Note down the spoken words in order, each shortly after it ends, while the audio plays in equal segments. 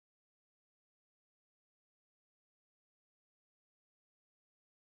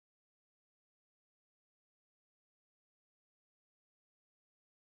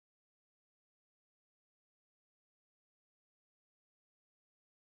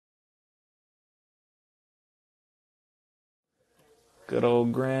Good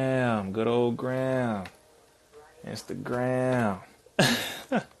old Graham. Good old Graham. Instagram.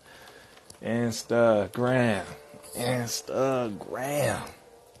 Instagram. Instagram.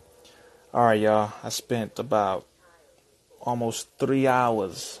 All right, y'all. I spent about almost 3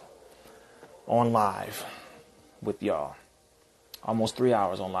 hours on live with y'all. Almost 3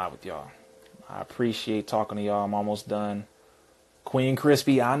 hours on live with y'all. I appreciate talking to y'all. I'm almost done. Queen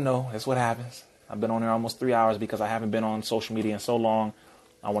Crispy, I know. That's what happens. I've been on here almost 3 hours because I haven't been on social media in so long.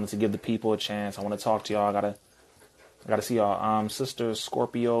 I wanted to give the people a chance. I want to talk to y'all. I gotta see y'all. Sister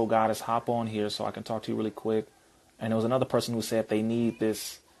Scorpio Goddess, hop on here so I can talk to you really quick. And there was another person who said they need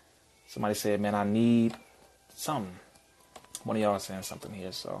this. Somebody said, man, I need something. One of y'all is saying something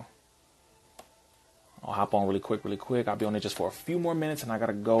here, so I'll hop on really quick. I'll be on there just for a few more minutes, and I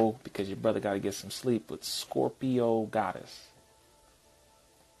gotta go because your brother gotta get some sleep. With Scorpio Goddess,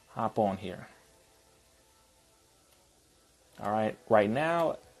 hop on here. All right, right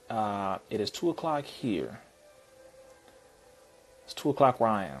now it is 2 o'clock here. It's 2 o'clock where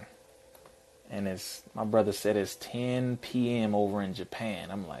I am, and it's my brother said it's 10 p.m. over in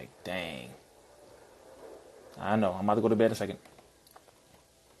Japan. I'm like, dang. I know. I'm about to go to bed in a second.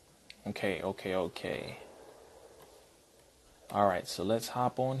 Okay. All right, so let's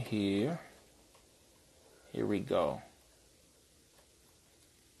hop on here. Here we go.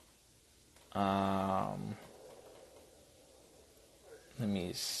 Let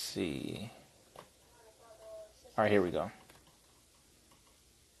me see. All right, here we go.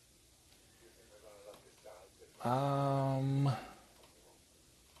 All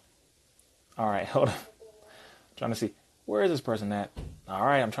right, hold on. Trying to see. Where is this person at? All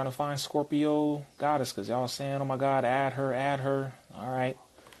right, I'm trying to find Scorpio Goddess because y'all saying, oh my God, add her. All right.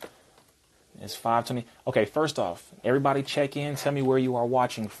 It's 5:20. Okay, first off, everybody check in. Tell me where you are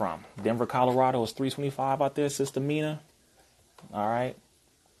watching from. Denver, Colorado is 325 out there, Sister Mina. All right.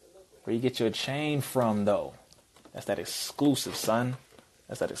 Where you get your chain from, though? That's that exclusive, son.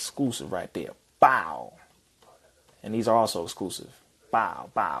 That's that exclusive right there. Bow. And these are also exclusive. Bow,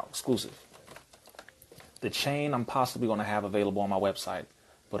 exclusive. The chain I'm possibly going to have available on my website,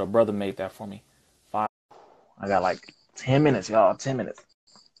 but a brother made that for me. I got like 10 minutes, y'all. 10 minutes.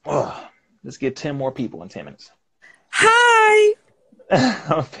 Ugh. Let's get 10 more people in 10 minutes. Hi.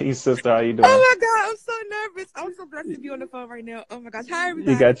 Peace, sister. How you doing? Oh my God, I'm so nervous. I'm so blessed to be on the phone right now. Oh my gosh. Hi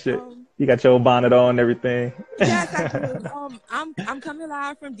everybody. You got your bonnet on and everything. Yes, I do. I'm coming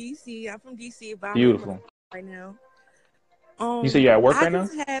live from DC. I'm from DC, but I'm beautiful right now. You said you're at work right now? I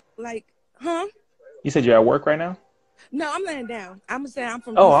just have huh? You said you're at work right now? No, I'm laying down. I'm saying I'm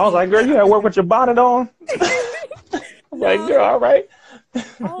from DC. I was like, girl, you at work with your bonnet on? I'm like, girl, all right.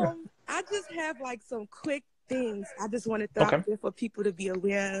 I just have like some quick things I just want to throw out there for people to be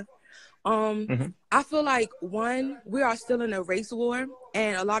aware of. I feel like we are still in a race war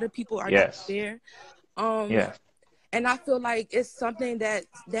and a lot of people are not there. And I feel like it's something that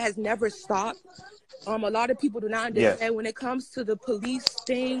has never stopped. A lot of people do not understand when it comes to the police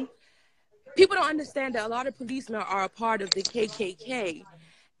thing. People don't understand that a lot of policemen are a part of the KKK.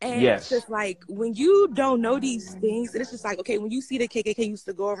 And it's just like, when you don't know these things, it's just like, okay, when you see the KKK used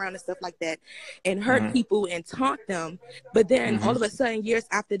to go around and stuff like that and hurt people and taunt them. But then all of a sudden, years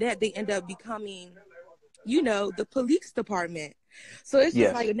after that, they end up becoming, the police department. So it's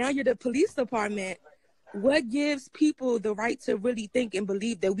just like, now you're the police department. What gives people the right to really think and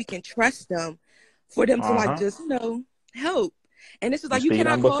believe that we can trust them for them to like just, help? And this is like, you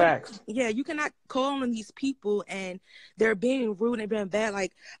cannot call on these people and they're being rude and being bad.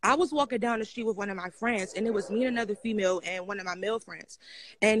 Like, I was walking down the street with one of my friends and it was me and another female and one of my male friends.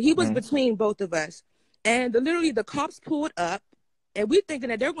 And he was between both of us. And literally the cops pulled up and we thinking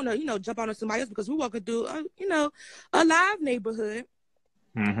that they're going to, jump on somebody else because we're walking through, a live neighborhood.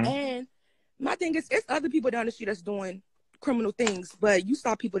 And my thing is, it's other people down the street that's doing criminal things, but you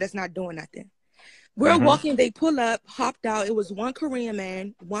saw people that's not doing nothing. We're walking, they pull up, hopped out. It was one Korean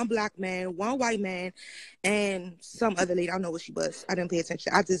man, one black man, one white man, and some other lady. I don't know what she was. I didn't pay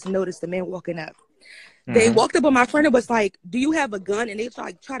attention. I just noticed the man walking up. They walked up on my friend and was like, do you have a gun? And they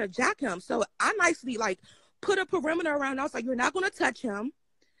try to jack him. So I nicely put a perimeter around. I was like, you're not going to touch him.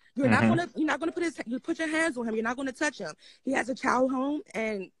 You're not going to put your hands on him. You're not going to touch him. He has a child home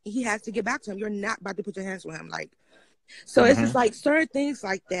and he has to get back to him. You're not about to put your hands on him. So it's just like certain things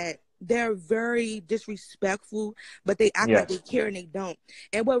like that. They're very disrespectful, but they act like they care and they don't.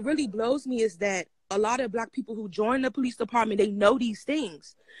 And what really blows me is that a lot of Black people who join the police department, they know these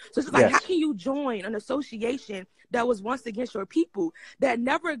things. So it's like, how can you join an association that was once against your people, that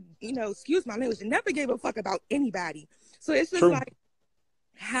never, excuse my language, never gave a fuck about anybody? So it's just like,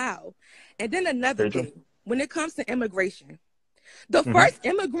 how? And then another thing, when it comes to immigration, The first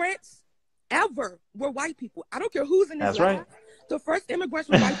immigrants ever were white people. I don't care who's in this That's live. right. The first immigrants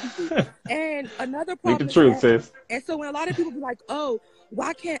were white people. And another Speak the problem is truth, that, sis. and so when a lot of people be like, oh,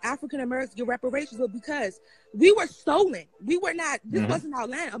 why can't African Americans get reparations? Well, because we were stolen. We were not, this wasn't our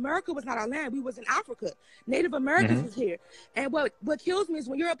land. America was not our land. We was in Africa. Native Americans was here. And what kills me is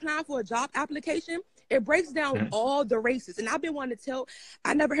when you're applying for a job application, it breaks down all the races. And I've been wanting to tell,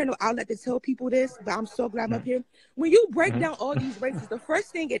 I never had no outlet to tell people this, but I'm so glad I'm up here. When you break down all these races, the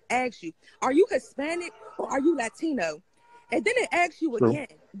first thing it asks you, are you Hispanic or are you Latino? And then it asks you again.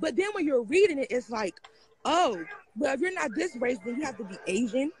 But then when you're reading it, it's like, oh, well, if you're not this race, then you have to be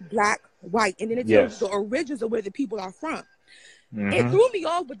Asian, black, white. And then it tells you the origins of where the people are from. It threw me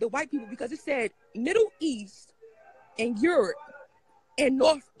off with the white people because it said Middle East and Europe and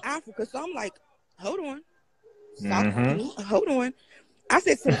North Africa. So I'm like, hold on. Hold on. I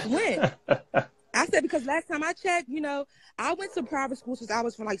said, since when? I said, because last time I checked, you know, I went to private schools since I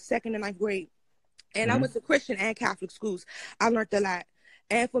was from like 2nd and 9th grade. And I went to Christian and Catholic schools. I learned a lot.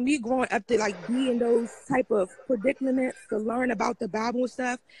 And for me growing up to like be in those type of predicaments to learn about the Bible and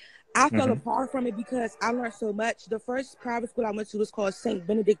stuff, I fell apart from it because I learned so much. The first private school I went to was called St.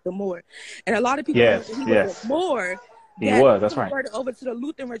 Benedict the Moor. And a lot of people think that he was a Moor. He was, that's right. Converted over to the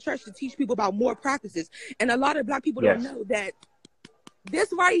Lutheran church to teach people about more practices. And a lot of black people don't know that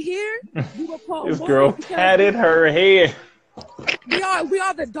this right here, we were called this girl patted her head. We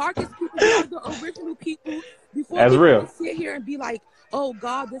are the darkest people. We are the original people. Before That's people real. sit here and be like, oh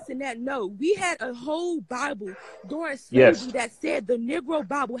God, this and that. No, we had a whole Bible during slavery that said the Negro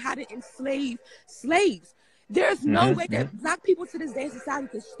Bible had to enslave slaves. There's no way that black people to this day in society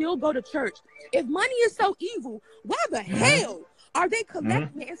can still go to church. If money is so evil, why the hell are they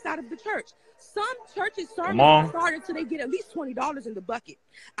collecting it inside of the church? Some churches sermons start until they get at least $20 in the bucket.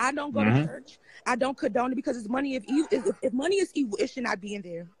 I don't go to church. I don't condone it because it's money. If money is evil, it should not be in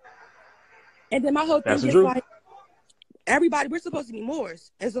there. And then my whole thing is like, everybody, we're supposed to be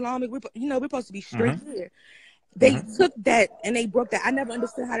Moors. Islamic, we're supposed to be straight here. They took that and they broke that. I never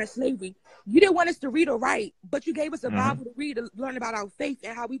understood how that's slavery. You didn't want us to read or write, but you gave us a Bible to read, to learn about our faith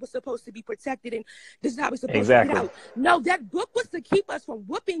and how we were supposed to be protected, and this is how we're supposed to get out. No, that book was to keep us from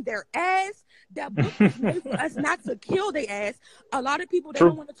whooping their ass. That book was made for us not to kill their ass. A lot of people, they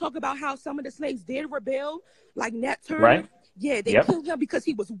don't want to talk about how some of the slaves did rebel, like Nat Turner. Yeah, they killed him because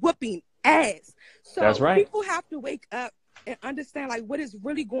he was whooping ass. So people have to wake up and understand like what is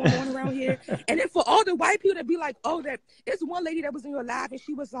really going on around here. And then for all the white people to be like, oh, that it's one lady that was in your live and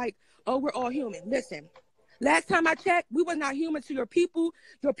she was like, oh, we're all human. Listen, last time I checked, we were not human to your people.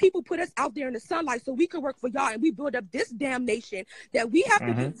 Your people put us out there in the sunlight so we could work for y'all, and we build up this damn nation that we have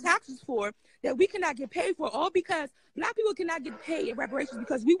to pay taxes for, that we cannot get paid for, all because black people cannot get paid in reparations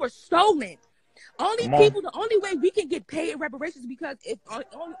because we were stolen. The only way we can get paid in reparations because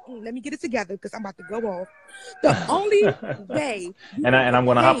let me get it together because I'm about to go off. The only way and I'm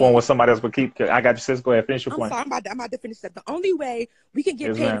going to hop on with somebody else, but I got you, sis. Go ahead, finish your point. I'm about to finish that. The only way we can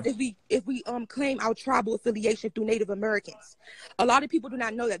get paid is if we claim our tribal affiliation through Native Americans. A lot of people do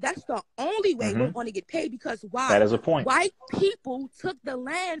not know that. That's the only way we're going to get paid because why? That is a point. White people took the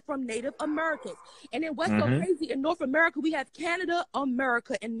land from Native Americans. And then what's so crazy, in North America, we have Canada,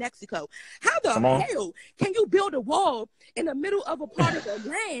 America, and Mexico. How the hell can you build a wall in the middle of a part of the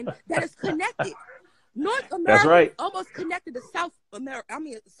land that is connected? North America is almost connected to South America. I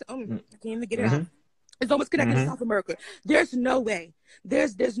mean, I can't even get it out. It's almost connected to South America. There's no way.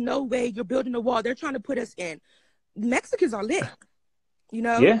 There's no way you're building a wall. They're trying to put us in. Mexicans are lit, you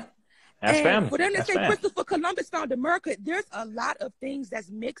know? Yeah. That's and family. For them to say Christopher Columbus found America, there's a lot of things that's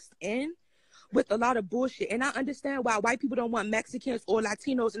mixed in with a lot of bullshit. And I understand why white people don't want Mexicans or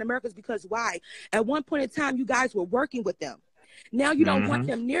Latinos in America, because why? At one point in time, you guys were working with them. Now you don't want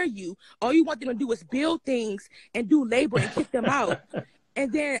them near you. All you want them to do is build things and do labor and kick them out.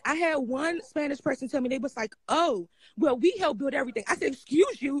 And then I had one Spanish person tell me, they was like, oh, well, we helped build everything. I said,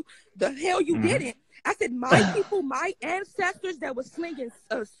 excuse you, the hell you didn't. I said, my people, my ancestors that was slinging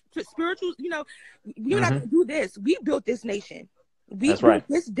spirituals, you know, we're not going to do this. We built this nation. We built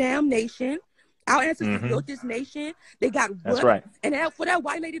this damn nation. Our ancestors built this nation. They got what? That's right. And for that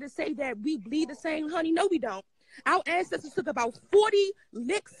white lady to say that we bleed the same, honey, no, we don't. Our ancestors took about 40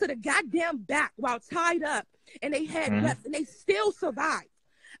 licks to the goddamn back while tied up, and they had weapons, and they still survived.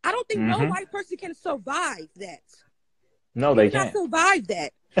 I don't think no white person can survive that. No, they can't survive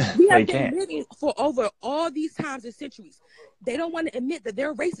that. We have been living for over all these times and centuries. They don't want to admit that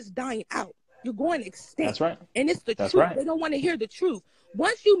their race is dying out. You're going extinct. That's right. And it's the truth. Right. They don't want to hear the truth.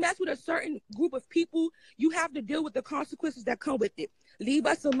 once you mess with a certain group of people, you have to deal with the consequences that come with it. Leave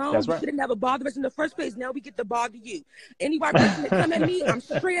us alone. That's You right. should have never bothered us in the first place. Now we get to bother you. Any white person that come at me, I'm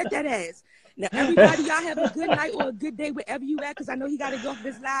straight at that ass. Now, everybody, y'all have a good night or a good day wherever you at, because I know he got to go off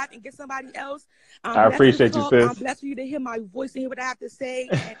this live and get somebody else. I'm I blessed to appreciate you, talk. I'm sis. blessed for you to hear my voice and hear what I have to say.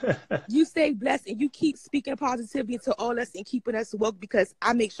 And you stay blessed and you keep speaking positivity to all us and keeping us woke, because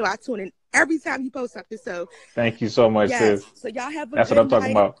I make sure I tune in every time you post something. So Thank you so much, yes. sis. So y'all have a That's what good I'm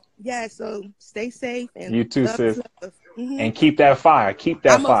talking night. about. Yeah. So stay safe and You too, love is sis. love. And keep that fire. Keep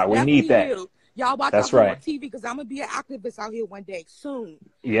I that most fire. We need definitely that. will. Y'all watch out That's for me on right. TV, because I'm gonna be an activist out here one day soon.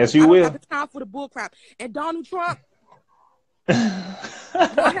 Yes, I you don't have will. the time for the bull crap. And Donald Trump, y'all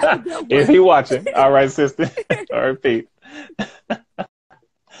have a good If one. he watching. All right, sister. All right, Pete.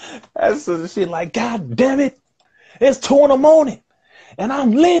 That's she like, God damn it. It's 2 in the morning and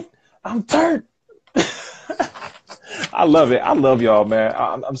I'm lit. I'm turned. I love it. I love y'all, man.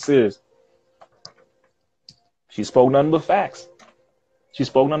 I'm serious. She spoke nothing but facts. She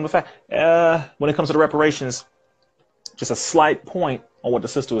spoke nothing but facts. When it comes to the reparations, just a slight point on what the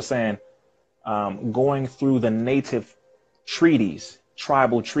sister was saying. Going through the native treaties,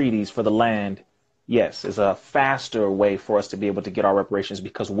 tribal treaties for the land, yes, is a faster way for us to be able to get our reparations,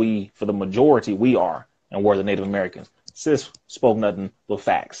 because we, for the majority, we are, and we're the Native Americans. Sis spoke nothing but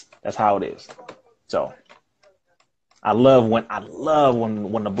facts. That's how it is. So I love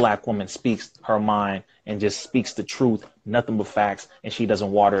when the black woman speaks her mind and just speaks the truth, nothing but facts, and she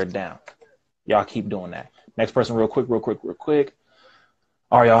doesn't water it down. Y'all keep doing that. Next person, real quick.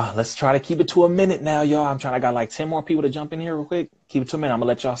 All right, y'all, let's try to keep it to a minute now, y'all. I got like 10 more people to jump in here real quick. Keep it to a minute. I'm gonna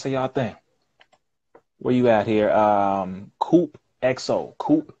let y'all say y'all thing. Where you at here? Coop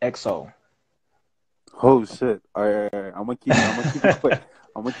XO. Oh shit! All right. I'm gonna keep it quick.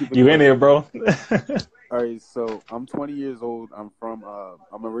 You in here, bro? All right. So I'm 20 years old. I'm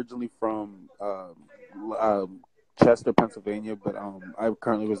originally from Chester, Pennsylvania, but I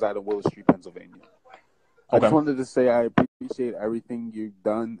currently reside in Willow Street, Pennsylvania. I just wanted to say I appreciate everything you've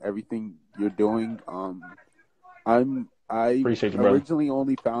done, everything you're doing. I Appreciate you, brother. originally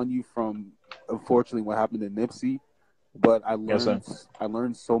only found you from, unfortunately, what happened in Nipsey, but I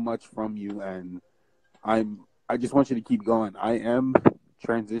learned so much from you, and I just want you to keep going. I am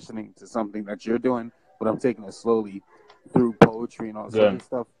transitioning to something that you're doing, but I'm taking it slowly through poetry and all this other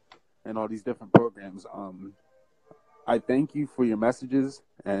stuff and all these different programs. I thank you for your messages,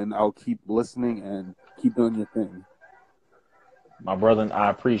 and I'll keep listening and keep doing your thing. My brother,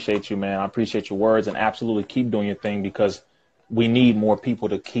 I appreciate you, man. I appreciate your words, and absolutely keep doing your thing, because we need more people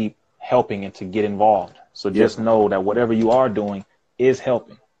to keep helping and to get involved. So just know that whatever you are doing is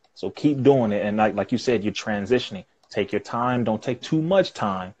helping. So keep doing it. And like you said, you're transitioning. Take your time. Don't take too much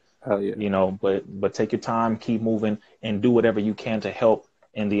time. Hell yeah. You know, but take your time, keep moving, and do whatever you can to help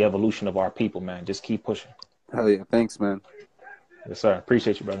in the evolution of our people, man. Just keep pushing. Hell yeah. Thanks, man. Yes, sir.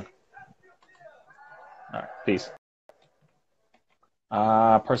 Appreciate you, brother. All right. Peace.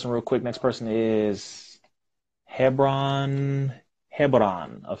 Person real quick. Next person is Hebron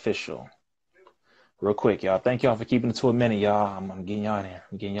official. Real quick, y'all. Thank y'all for keeping it to a minute, y'all. I'm getting y'all in here.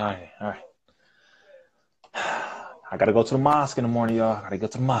 All right. I gotta go to the mosque in the morning, y'all. I gotta go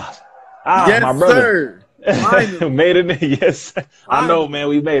to the mosque. Yes, my brother. Sir. Made it. Yes. I know, man.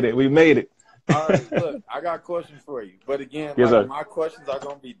 We made it. All right, look, I got questions for you. But again, yes, sir. My questions are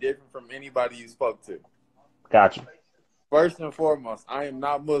going to be different from anybody you spoke to. Got you. First and foremost, I am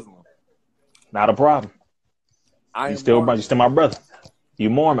not Muslim. Not a problem. You still my brother. You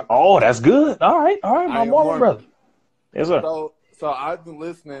Mormon. Oh, that's good. All right, my Mormon brother. Yes, sir. So I've been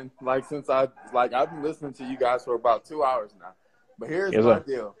listening since I've been listening to you guys for about 2 hours now. But here's my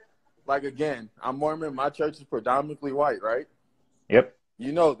deal. Again, I'm Mormon. My church is predominantly white, right? Yep.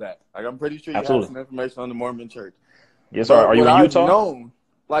 You know that. I'm pretty sure you have some information on the Mormon church. Yes, sir. Are you in Utah? I've known,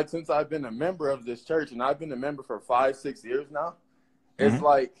 since I've been a member of this church, and I've been a member for 5-6 years now, it's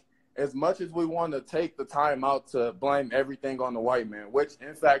as much as we want to take the time out to blame everything on the white man, which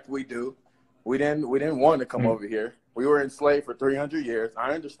in fact we do. We didn't want to come over here. We were enslaved for 300 years.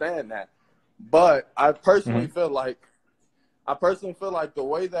 I understand that. But I personally feel like the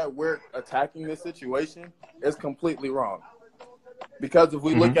way that we're attacking this situation is completely wrong. Because if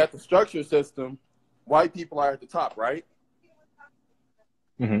we look at the structure system, white people are at the top, right?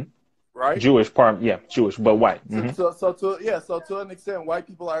 Right? Jewish, but white. So to an extent, white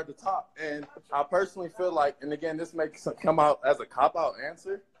people are at the top. And I personally feel like, and again, this may come out as a cop-out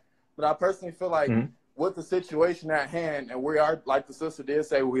answer, but I personally feel like with the situation at hand, and we are, like the sister did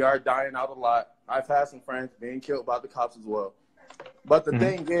say, we are dying out a lot. I've had some friends being killed by the cops as well. But the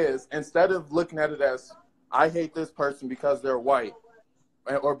thing is, instead of looking at it as, I hate this person because they're white,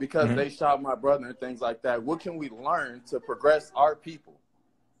 or because they shot my brother and things like that. What can we learn to progress our people?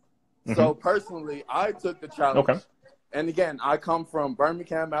 So personally, I took the challenge. Okay. And again, I come from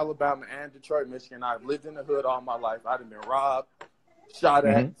Birmingham, Alabama, and Detroit, Michigan. I've lived in the hood all my life. I've been robbed, shot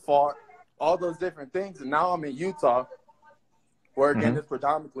at, fought, all those different things. And now I'm in Utah, where again, it's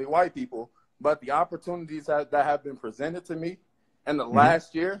predominantly white people. But the opportunities that have been presented to me in the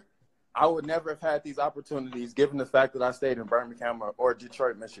last year, I would never have had these opportunities given the fact that I stayed in Birmingham or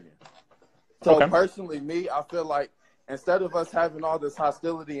Detroit, Michigan. So personally, me, I feel like instead of us having all this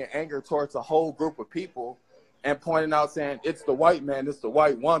hostility and anger towards a whole group of people and pointing out saying it's the white man, it's the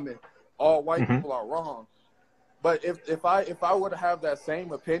white woman, all white people are wrong. But if I were to have that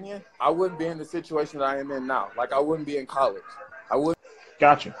same opinion, I wouldn't be in the situation that I am in now. Like I wouldn't be in college. I would.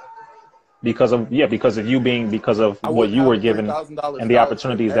 Gotcha. Because of what you were given and the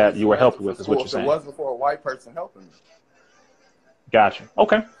opportunities that you were helped with is what you're saying. If it wasn't for a white person helping me. Gotcha.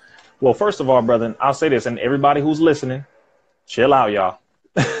 Okay. Well, first of all, brother, I'll say this, and everybody who's listening, chill out, y'all.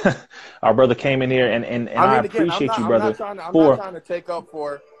 Our brother came in here, and I mean, again, appreciate you, brother. I'm not trying to take up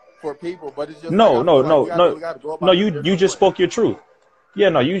for people, but it's just no. You just spoke your truth. Yeah,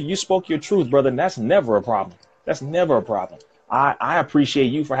 no, you spoke your truth, brother, and that's never a problem. That's never a problem. I appreciate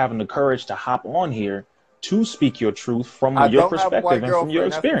you for having the courage to hop on here to speak your truth from your perspective and from your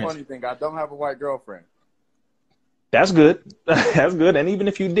experience. That's the funny thing. I don't have a white girlfriend. That's good. That's good. And even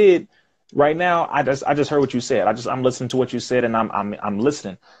if you did, right now, I just heard what you said. I'm listening to what you said, and I'm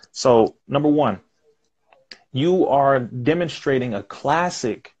listening. So number one, you are demonstrating a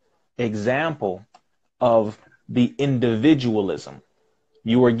classic example of the individualism.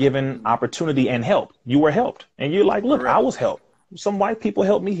 You were given opportunity and help. You were helped. And you're like, look, I was helped. Some white people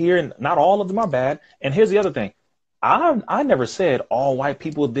helped me here, and not all of them are bad. And here's the other thing. I never said all white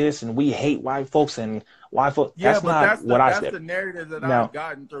people this and we hate white folks and white folks. Yeah, that's not what I said. That's the narrative that I've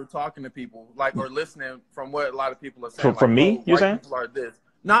gotten through talking to people, like, or listening from what a lot of people are saying. From me, you're saying? People are this.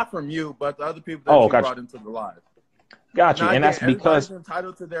 Not from you, but the other people that you brought into the live. Gotcha. And that's because everybody's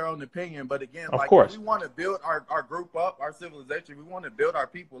entitled to their own opinion. But again, of like course, if we want to build our group up, our civilization, we want to build our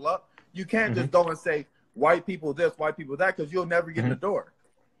people up, you can't just go and say white people this, white people that, because you'll never get in the door.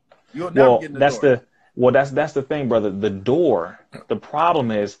 You'll never get in the door. That's the thing, brother. The door, the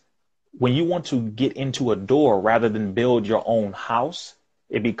problem is when you want to get into a door rather than build your own house,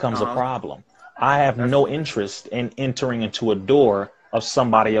 it becomes a problem. I have no interest in entering into a door of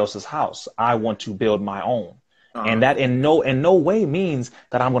somebody else's house. I want to build my own. And that in no way means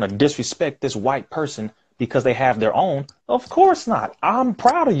that I'm going to disrespect this white person because they have their own. Of course not. I'm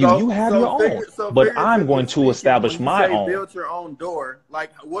proud of you. You have your own. But I'm going to establish my own. Build your own door.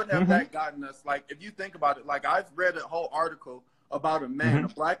 Like, what have that gotten us? Like, if you think about it, like I've read a whole article about a man, a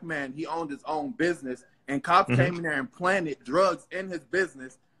black man. He owned his own business, and cops came in there and planted drugs in his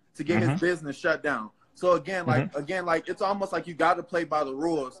business to get his business shut down. So again, like it's almost like you got to play by the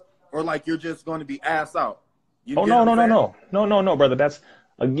rules, or like you're just going to be ass out. No, brother. That's,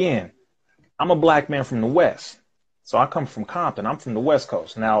 again, I'm a black man from the West. So I come from Compton. I'm from the West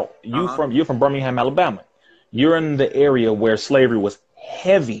Coast. Now, you're from Birmingham, Alabama. You're in the area where slavery was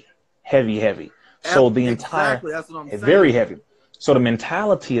heavy. So the entire, that's what I'm saying. Very heavy. So the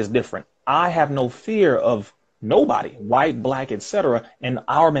mentality is different. I have no fear of nobody, white, black, etc. And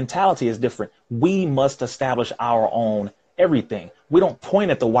our mentality is different. We must establish our own everything. We don't point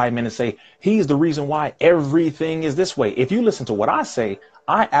at the white man and say, he's the reason why everything is this way. If you listen to what I say,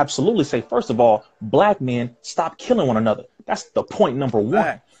 I absolutely say, first of all, black men stop killing one another. That's the point number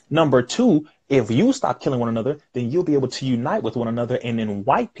one. Number two, if you stop killing one another, then you'll be able to unite with one another. And then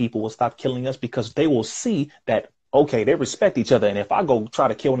white people will stop killing us because they will see that, okay, they respect each other. And if I go try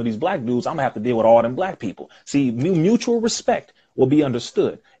to kill one of these black dudes, I'm gonna have to deal with all them black people. See, mutual respect will be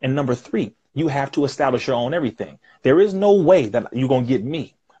understood. And number three, you have to establish your own everything. There is no way that you're going to get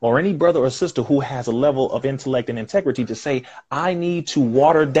me or any brother or sister who has a level of intellect and integrity to say, I need to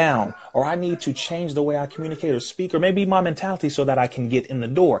water down, or I need to change the way I communicate or speak, or maybe my mentality so that I can get in the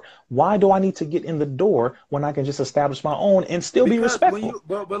door. Why do I need to get in the door when I can just establish my own and still be respectful?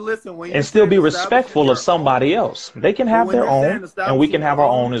 But listen, when and still be respectful of somebody else. They can have their own, and we can have our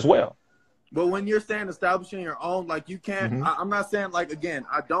own as well. But when you're saying establishing your own, like you can't, I'm not saying, like, again,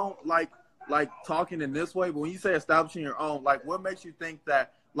 I don't like talking in this way, but when you say establishing your own, like, what makes you think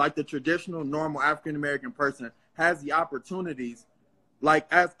that, like, the traditional normal African-American person has the opportunities, like,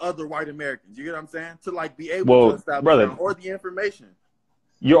 as other white Americans, you get what I'm saying, to, like, be able to establish their own, or the information?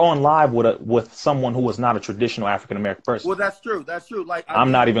 You're on live with someone who is not a traditional African-American person. Well, that's true. Like,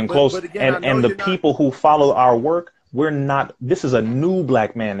 I'm not even close. But again, and the people who follow our work, we're not, this is a new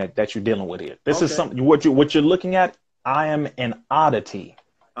black man that you're dealing with here. This is something, what you're looking at, I am an oddity.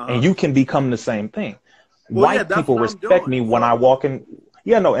 and you can become the same thing. Well, yeah, White that's people what I'm respect doing. me when I walk in.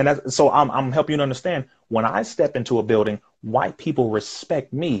 Yeah, no, and so I'm helping you to understand. When I step into a building, white people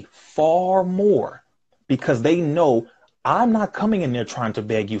respect me far more because they know I'm not coming in there trying to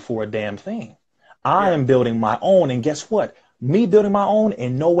beg you for a damn thing. I Yeah, am building my own, and guess what? Me building my own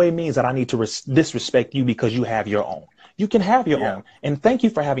in no way means that I need to disrespect you because you have your own. You can have your yeah, own. And thank you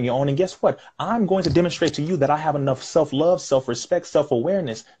for having your own. And guess what? I'm going to demonstrate to you that I have enough self-love, self-respect,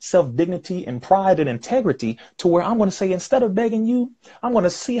 self-awareness, self-dignity, and pride and integrity to where I'm going to say, instead of begging you, I'm going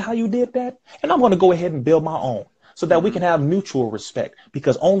to see how you did that. And I'm going to go ahead and build my own so that we can have mutual respect,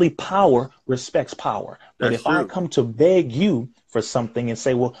 because only power respects power. But that's if I true. come to beg you for something and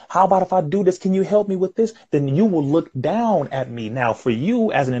say, well, how about if I do this? Can you help me with this? Then you will look down at me. Now, for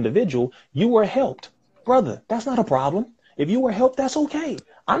you as an individual, you were helped. Brother, that's not a problem. If you were helped, that's okay.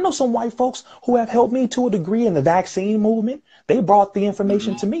 I know some white folks who have helped me to a degree in the vaccine movement. They brought the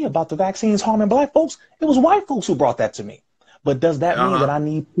information to me about the vaccines harming black folks. It was white folks who brought that to me. But does that mean that I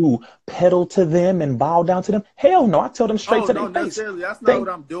need to pedal to them and bow down to them? Hell no. I tell them straight Oh, to no, their face. necessarily. That's not They what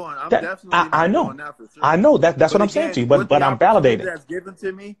I'm doing. I'm that definitely I not doing know. that for sure. I know that's But what I'm saying to again, you. with But the I'm opportunity validating. that's given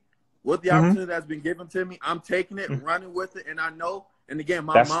to me, with the opportunity that's been given to me, I'm taking it, running with it, and I know. And again,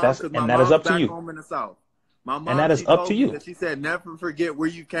 my mom, because my And that is mom's up to back you. home in the South. My And mom, that is she up to told me you. that she said, never forget where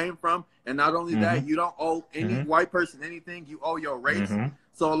you came from. And not only that, you don't owe any white person anything. You owe your race.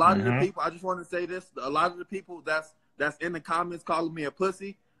 So a lot of the people, I just want to say this, a lot of the people that's in the comments calling me a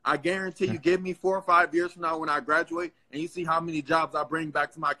pussy, I guarantee you, give me 4 or 5 years from now when I graduate, and you see how many jobs I bring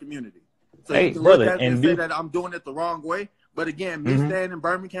back to my community. So Hey, you can look brother, at it and say that I'm doing it the wrong way. But again, me staying in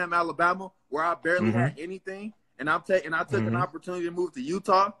Birmingham, Alabama, where I barely had anything, and I took an opportunity to move to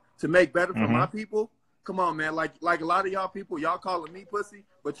Utah to make better for my people. Come on, man. Like a lot of y'all people, y'all calling me pussy,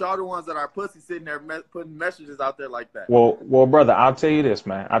 but y'all the ones that are pussy sitting there putting messages out there like that. Well, brother, I'll tell you this,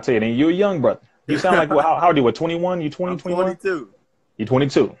 man. I'll tell you, and you're a young brother. You sound like, well, how old are you? What, 21? You 20, I'm 21? 22. You're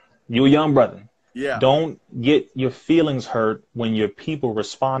 22. You're a young brother. Yeah. Don't get your feelings hurt when your people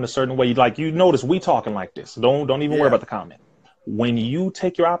respond a certain way. Like, you notice we talking like this. Don't even worry about the comment. When you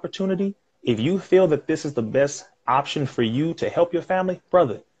take your opportunity, if you feel that this is the best option for you to help your family,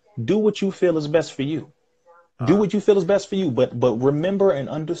 brother, do what you feel is best for you. Do what you feel is best for you. But remember and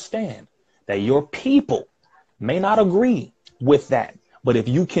understand that your people may not agree with that. But if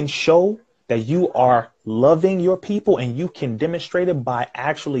you can show that you are loving your people and you can demonstrate it by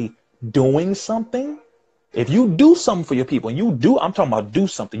actually doing something, if you do something for your people and I'm talking about do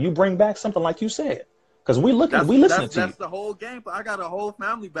something, you bring back something like you said, because we listening to you. That's the whole game. But I got a whole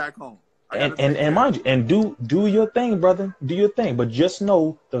family back home. And mind you, and do your thing, brother. Do your thing. But just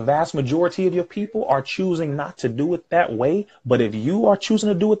know the vast majority of your people are choosing not to do it that way. But if you are choosing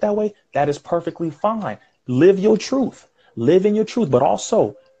to do it that way, that is perfectly fine. Live your truth. Live in your truth. But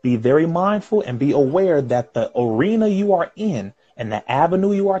also be very mindful and be aware that the arena you are in and the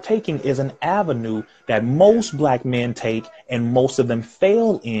avenue you are taking is an avenue that most black men take, and most of them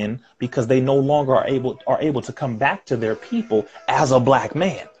fail in because they no longer are able to come back to their people as a black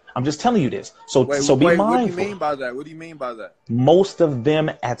man. I'm just telling you this. So be mindful. What do you mean by that? What do you mean by that? Most of them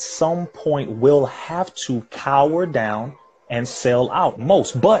at some point will have to cower down and sell out.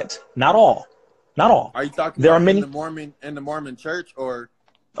 Most, but not all. Not all. Are you talking there about are many in the Mormon church, or?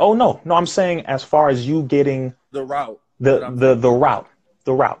 Oh no, I'm saying as far as you getting the route. The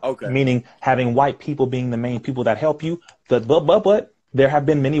route. Okay. Meaning having white people being the main people that help you. But there have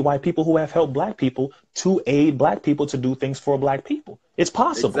been many white people who have helped black people to aid black people to do things for black people. It's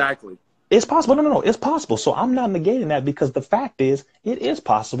possible. Exactly. It's possible. No. It's possible. So I'm not negating that, because the fact is, it is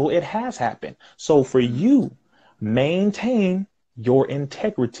possible. It has happened. So for you, maintain your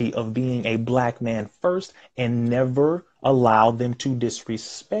integrity of being a black man first, and never allow them to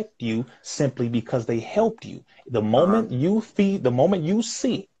disrespect you simply because they helped you. The moment you see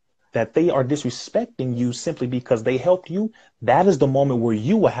that they are disrespecting you simply because they helped you, that is the moment where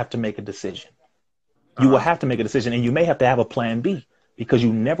you will have to make a decision. You will have to make a decision, and you may have to have a plan B, because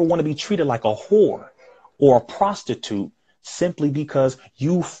you never want to be treated like a whore or a prostitute simply because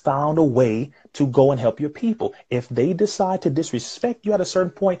you found a way to go and help your people. If they decide to disrespect you at a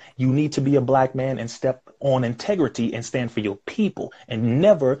certain point, you need to be a black man and step on integrity and stand for your people, and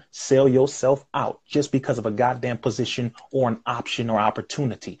never sell yourself out just because of a goddamn position or an option or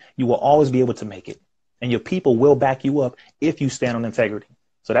opportunity. You will always be able to make it, and your people will back you up if you stand on integrity.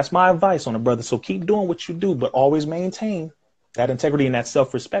 So that's my advice on it, brother. So keep doing what you do, but always maintain that integrity and that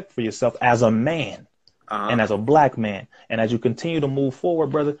self-respect for yourself as a man. And as a black man, and as you continue to move forward,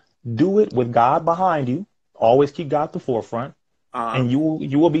 brother, do it with God behind you. Always keep God at the forefront, and you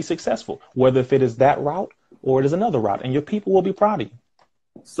will be successful, whether if it is that route or it is another route, and your people will be proud of you.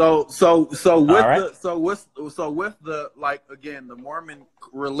 With right. the like again the Mormon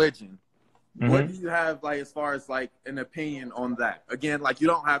religion, what do you have like as far as like an opinion on that? Again, like you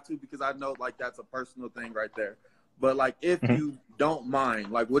don't have to because I know like that's a personal thing right there. But like if you don't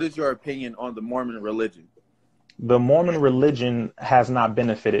mind, like what is your opinion on the Mormon religion? The Mormon religion has not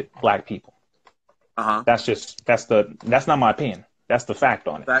benefited black people. That's not my opinion. That's the fact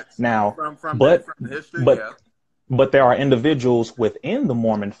on it. Facts Now, from but the history, but yeah. but there are individuals within the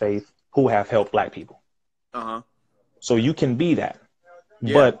Mormon faith who have helped black people. So you can be that.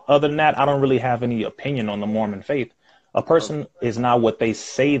 Yeah. But other than that, I don't really have any opinion on the Mormon faith. A person is not what they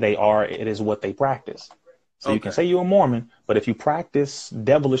say they are. It is what they practice. So you can say you're a Mormon, but if you practice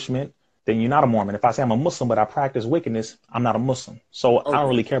devilishment, then you're not a Mormon. If I say I'm a Muslim, but I practice wickedness, I'm not a Muslim. So I don't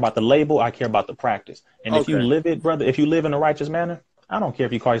really care about the label. I care about the practice. And if you live it, brother, if you live in a righteous manner, I don't care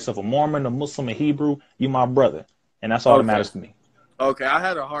if you call yourself a Mormon, a Muslim, a Hebrew, you my brother. And that's all that matters to me. Okay. I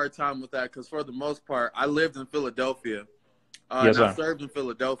had a hard time with that because for the most part, I lived in Philadelphia. Yes, and I sir. served in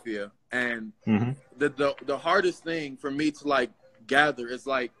Philadelphia. And the hardest thing for me to like gather is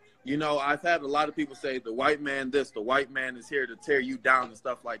like, you know, I've had a lot of people say the white man this, the white man is here to tear you down and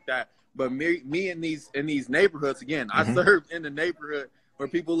stuff like that. But me in these neighborhoods, again, I served in the neighborhood where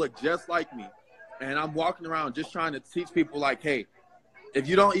people look just like me. And I'm walking around just trying to teach people like, hey, if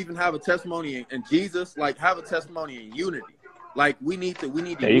you don't even have a testimony in Jesus, like have a testimony in unity. Like we need to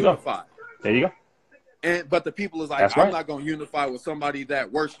unify. There you go. But the people is like, I'm not going to unify with somebody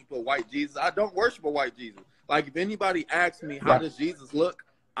that worships a white Jesus. I don't worship a white Jesus. Like if anybody asks me, how does Jesus look?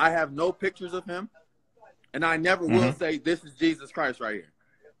 I have no pictures of him. And I never will say, this is Jesus Christ right here.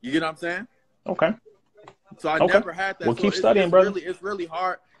 You get what I'm saying? Okay. So I never had that. Well, so keep studying, brother. It's really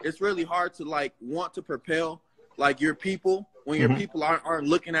hard. It's really hard to like want to propel like your people when your people aren't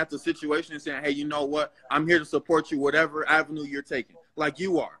looking at the situation and saying, hey, you know what? I'm here to support you, whatever avenue you're taking. Like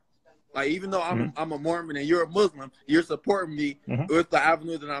you are. Like, even though I'm a Mormon and you're a Muslim, you're supporting me with the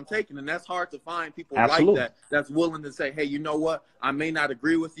avenue that I'm taking. And that's hard to find people like that that's willing to say, hey, you know what? I may not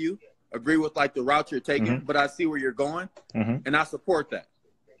agree with you, agree with like the route you're taking, but I see where you're going and I support that.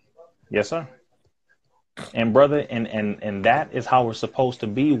 Yes, sir. And brother, and that is how we're supposed to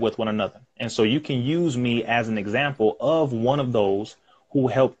be with one another. And so you can use me as an example of one of those who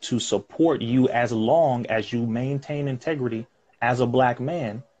help to support you as long as you maintain integrity as a black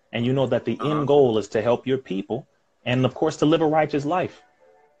man. And you know that the end goal is to help your people and, of course, to live a righteous life,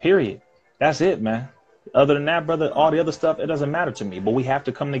 period. That's it, man. Other than that, brother, all the other stuff, it doesn't matter to me. But we have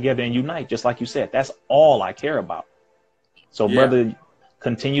to come together and unite, just like you said. That's all I care about. So, brother,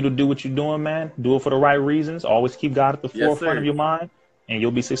 continue to do what you're doing, man. Do it for the right reasons. Always keep God at the forefront of your mind, and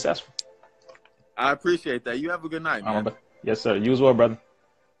you'll be successful. I appreciate that. You have a good night, man. Yes, sir. You as well, brother.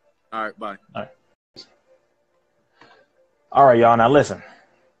 All right, bye. All right, y'all. Now, listen.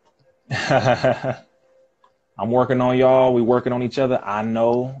 I'm working on y'all. We working on each other. I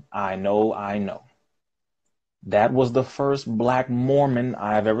know. That was the first black Mormon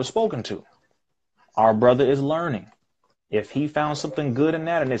I've ever spoken to. Our brother is learning. If he found something good in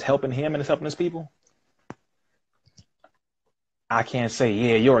that and it's helping him and it's helping his people, I can't say,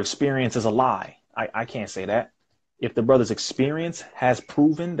 yeah, your experience is a lie. I can't say that. If the brother's experience has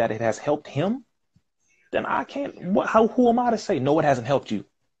proven that it has helped him, then I can't. Who am I to say, no, it hasn't helped you?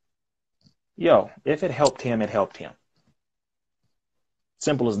 Yo, if it helped him, it helped him.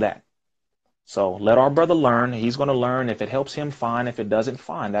 Simple as that. So let our brother learn. He's going to learn. If it helps him, fine. If it doesn't,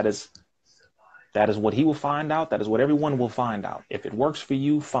 fine. That is what he will find out. That is what everyone will find out. If it works for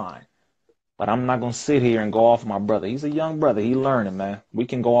you, fine. But I'm not going to sit here and go off my brother. He's a young brother. He's learning, man. We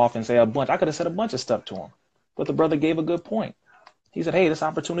can go off and say a bunch. I could have said a bunch of stuff to him. But the brother gave a good point. He said, hey, this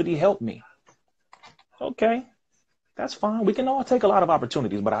opportunity helped me. Okay. That's fine. We can all take a lot of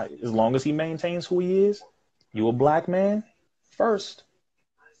opportunities, but as long as he maintains who he is, you a black man first.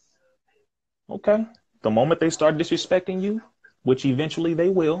 Okay. The moment they start disrespecting you, which eventually they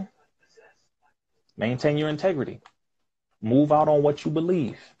will, maintain your integrity. Move out on what you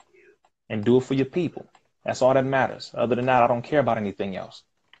believe and do it for your people. That's all that matters. Other than that, I don't care about anything else.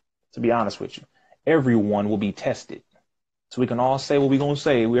 To be honest with you, everyone will be tested. So we can all say what we're going to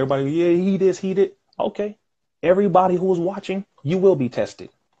say. Everybody, yeah, he did. Okay. Everybody who is watching, you will be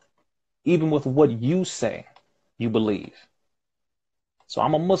tested, even with what you say you believe. So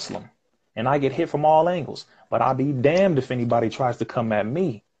I'm a Muslim and I get hit from all angles, but I'll be damned if anybody tries to come at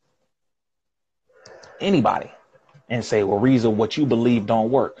me, anybody, and say, well, Rizza, what you believe don't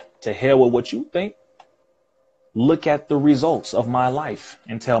work. To hell with what you think. Look at the results of my life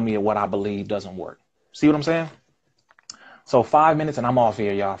and tell me what I believe doesn't work. See what I'm saying? So 5 minutes and I'm off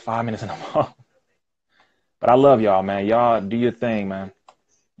here, y'all. 5 minutes and I'm off. But I love y'all, man. Y'all do your thing, man.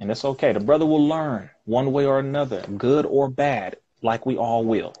 And it's okay. The brother will learn one way or another, good or bad, like we all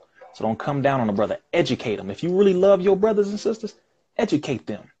will. So don't come down on the brother. Educate them. If you really love your brothers and sisters, educate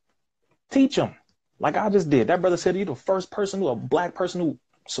them. Teach them. Like I just did. That brother said, you're the first person, a black person who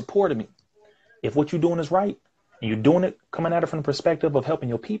supported me. If what you're doing is right, and you're doing it coming at it from the perspective of helping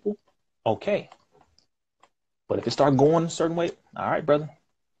your people, okay. But if it start going a certain way, all right, brother,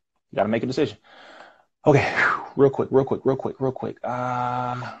 you got to make a decision. Okay, real quick.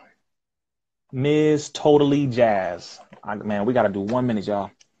 Ms. Totally Jazz. Man, we got to do 1 minute,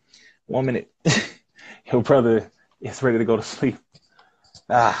 y'all. 1 minute. Your brother is ready to go to sleep.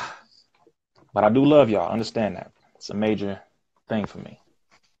 But I do love y'all. Understand that. It's a major thing for me.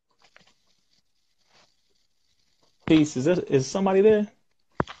 Peace. Is somebody there?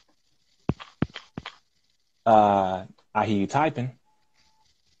 I hear you typing.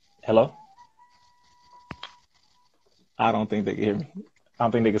 Hello? I don't think they can hear me. I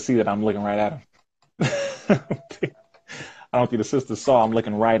don't think they can see that I'm looking right at them. I don't think the sister saw I'm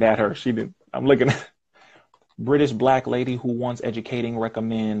looking right at her. She didn't. I'm looking at British black lady who wants educating,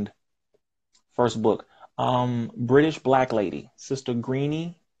 recommend first book. British black lady, Sister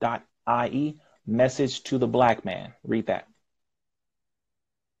Greenie.ie, message to the black man. Read that.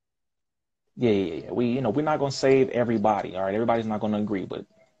 Yeah. We're not going to save everybody. All right. Everybody's not going to agree, but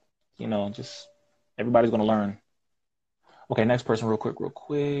just everybody's going to learn. Okay. Next person real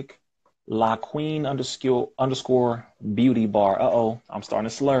quick. La Queen _ beauty bar. Uh-oh. I'm starting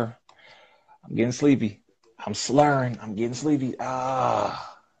to slur. I'm getting sleepy. I'm slurring. I'm getting sleepy.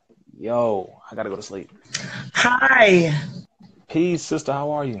 Yo, I got to go to sleep. Hi. Peace, sister.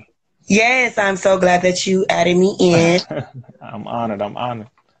 How are you? Yes, I'm so glad that you added me in. I'm honored.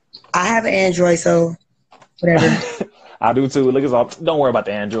 I have an Android, so whatever. I do too. Look, it's all. Don't worry about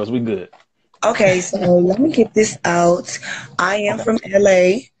the Androids. We good. Okay, so let me get this out. I am from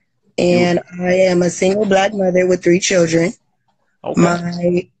LA, and I am a single black mother with 3 children.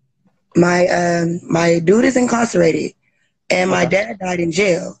 Okay. My dude is incarcerated, and my dad died in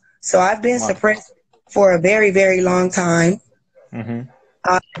jail. So I've been suppressed for a very, very long time. Mm-hmm.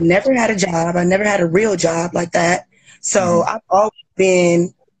 I never had a job. I never had a real job like that. So I've always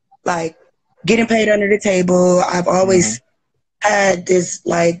been like getting paid under the table. I've always had this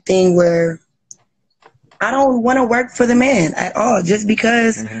like thing where I don't want to work for the man at all, just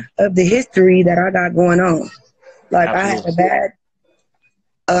because of the history that I got going on. Like I had a bad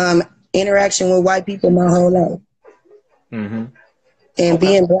interaction with white people my whole life. And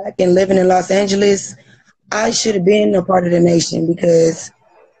being black and living in Los Angeles, I should have been a part of the nation, because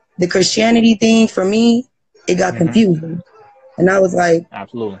the Christianity thing for me, it got confusing. And I was like,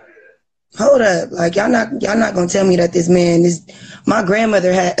 absolutely. Hold up, like y'all not gonna tell me that this man is. My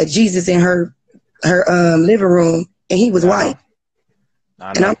grandmother had a Jesus in her living room, and he was white.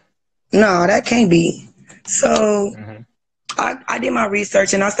 And I'm no, that can't be. So I did my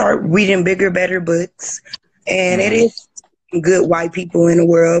research, and I started reading bigger, better books. And it is good white people in the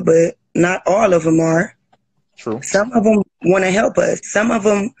world, but not all of them are. True. Some of them want to help us. Some of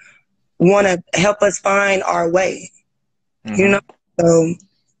them want to help us find our way. So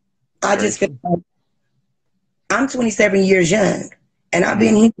I just feel like I'm 27 years young, and I've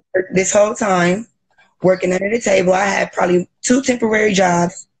been here this whole time working under the table. I had probably 2 temporary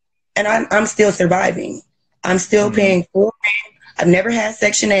jobs, and I'm still surviving. I'm still paying full rent. I've never had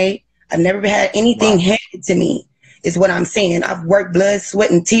Section 8. I've never had anything handed to me, is what I'm saying. I've worked blood, sweat,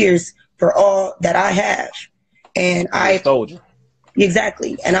 and tears for all that I have. And I told you.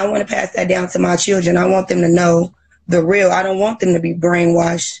 Exactly. And I want to pass that down to my children. I want them to know the real. I don't want them to be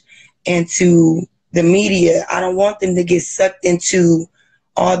brainwashed into the media. I don't want them to get sucked into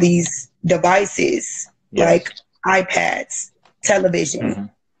all these devices like iPads,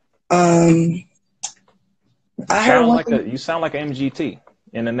 television. I heard you sound like an MGT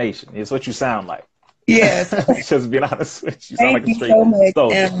in the nation. It's what you sound like. Yes. Just being honest with you. Thank you so much.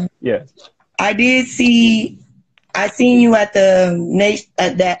 Yes. I did see. I seen you at the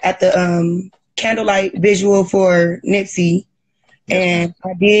candlelight visual for Nipsey, and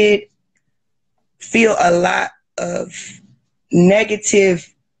I did feel a lot of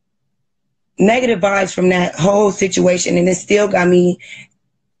negative vibes from that whole situation, and it still got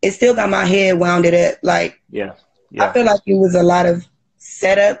my head wounded up. Like, I feel like it was a lot of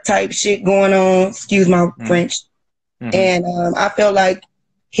setup type shit going on. Excuse my French. And I feel like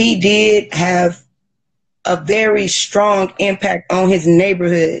he did have a very strong impact on his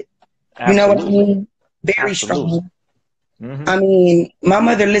neighborhood. You know what I mean? Very strong. I mean, my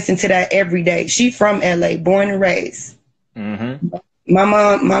mother listened to that every day. She from LA, born and raised. My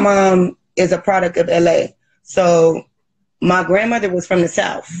mom is a product of LA. So my grandmother was from the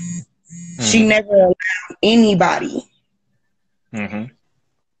South. Mm-hmm. She never allowed anybody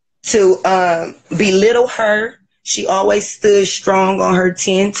to belittle her. She always stood strong on her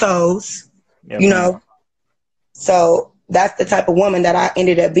 10 toes, you know. So that's the type of woman that I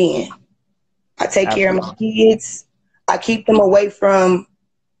ended up being. I take care of my kids. I keep them away from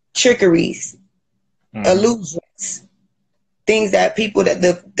trickeries, illusions, things that people, that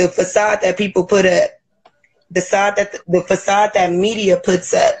the facade that people put up, the facade that media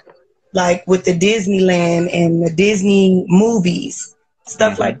puts up, like with the Disneyland and the Disney movies,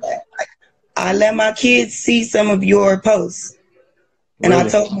 stuff like that. Like, I let my kids see some of your posts. And I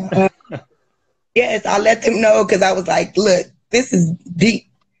told my yes, I let them know, because I was like, look, this is deep.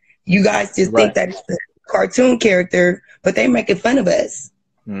 You guys just think that it's a cartoon character, but they're making fun of us.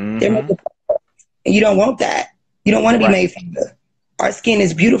 They're making fun of us. And you don't want that. You don't want to be made fun of. Our skin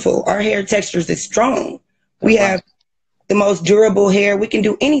is beautiful. Our hair textures is strong. We have the most durable hair. We can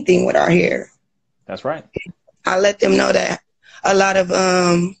do anything with our hair. That's right. I let them know that a lot of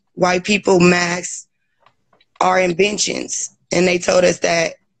white people mask our inventions, and they told us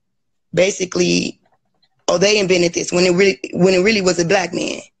that basically, oh, they invented this when it really was a black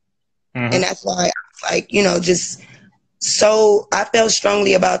man. And that's why I was like, you know, just so I felt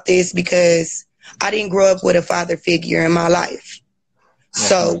strongly about this, because I didn't grow up with a father figure in my life.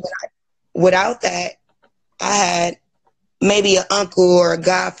 So without that, I had maybe an uncle or a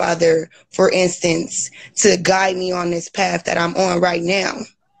godfather, for instance, to guide me on this path that I'm on right now.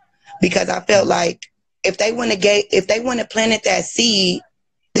 Because I felt like if they wouldn't have planted that seed,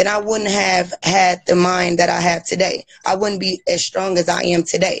 then I wouldn't have had the mind that I have today. I wouldn't be as strong as I am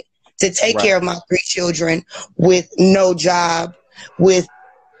today to take care of my 3 children with no job, with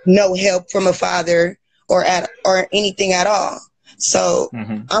no help from a father or anything at all. So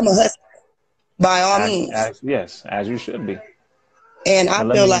I'm a hustler by all means. Yes, as you should be. And I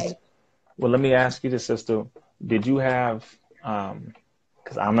feel like. Well, let me ask you this, sister. Did you have,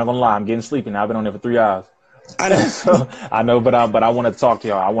 because I'm not going to lie, I'm getting sleepy now. I've been on there for 3 hours. I know. So, I know, but I want to talk to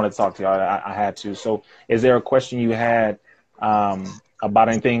y'all. I had to. So is there a question you had about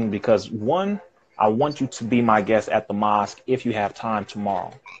anything? Because one, I want you to be my guest at the mosque if you have time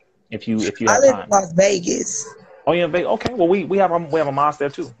tomorrow. If you have time. I live in Las Vegas. Oh, yeah, Vegas. Okay. Well, we have a mosque there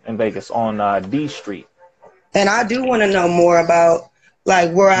too in Vegas on D Street. And I do want to know more about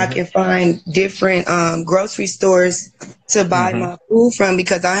like where I can find different grocery stores to buy my food from,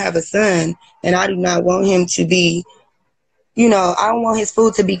 because I have a son and I do not want him to be, you know, I don't want his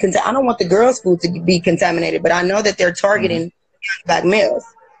food to be I don't want the girls' food to be contaminated, but I know that they're targeting black males.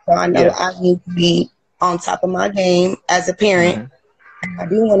 So I know I need to be on top of my game as a parent. I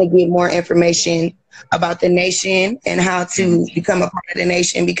do want to get more information about the nation and how to become a part of the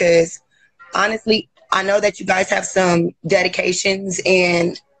nation, because honestly, I know that you guys have some dedications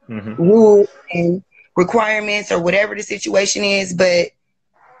and rules and requirements or whatever the situation is, but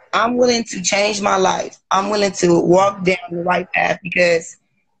I'm willing to change my life. I'm willing to walk down the right path, because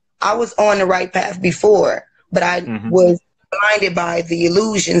I was on the right path before, but I was blinded by the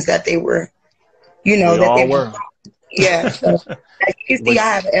illusions that they were, you know, that they were. Yeah. So, as you can see,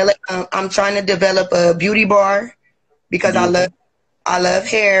 I have I'm trying to develop a beauty bar, because I love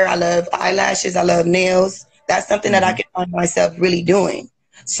hair, I love eyelashes, I love nails. That's something that I can find myself really doing.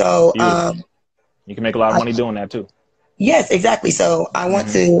 So you can make a lot of money doing that too. Yes, exactly. So I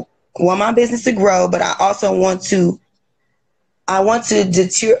want my business to grow, but I also want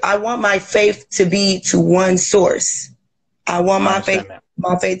my faith to be to one source. I want my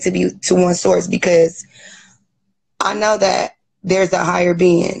faith to be to one source, because I know that there's a higher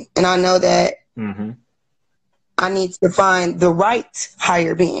being, and I know that I need to find the right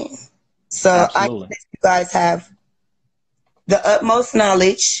higher being. So I know that you guys have the utmost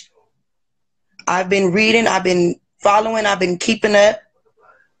knowledge. I've been reading, I've been following, I've been keeping up,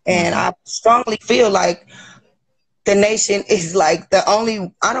 and I strongly feel like the nation is like the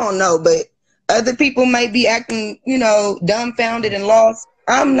only, I don't know, but other people may be acting, you know, dumbfounded and lost.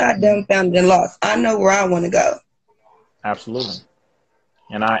 I'm not dumbfounded and lost. I know where I want to go. Absolutely.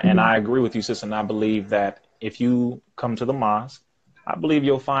 And I agree with you, sis, and I believe that if you come to the mosque, I believe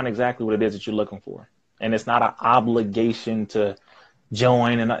you'll find exactly what it is that you're looking for. And it's not an obligation to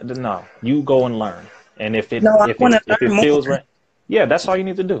join, and no, you go and learn. And if it feels right, yeah, that's all you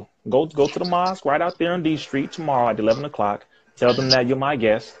need to do. Go to the mosque right out there on D Street tomorrow at 11 o'clock. Tell them that you're my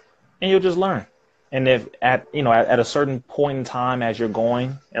guest, and you'll just learn. And if at a certain point in time, as you're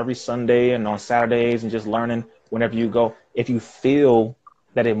going every Sunday and on Saturdays and just learning whenever you go, if you feel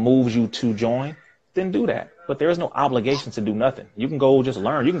that it moves you to join, then do that. But there is no obligation to do nothing. You can go just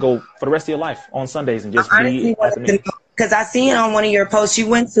learn. You can go for the rest of your life on Sundays and just be at the meeting. because I seen on one of your posts you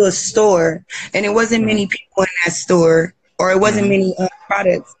went to a store and it wasn't many people in that store, or it wasn't many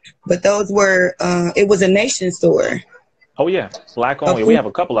products, but those were it was a Nation store. Oh yeah, black owned. We have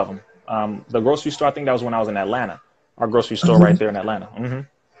a couple of them. The grocery store, I think that was when I was in Atlanta. Our grocery store right there in Atlanta.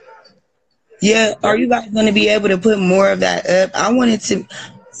 Yeah, are you guys going to be able to put more of that up? I wanted to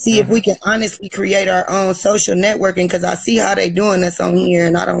see if we can honestly create our own social networking, because I see how they doing this on here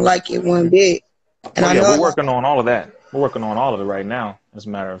and I don't like it one bit. And I know we're working on all of that. We're working on all of it right now, as a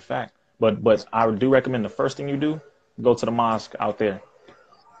matter of fact. But I do recommend the first thing you do, go to the mosque out there.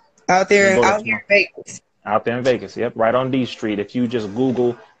 Out here in Vegas. Out there in Vegas, yep, right on D Street. If you just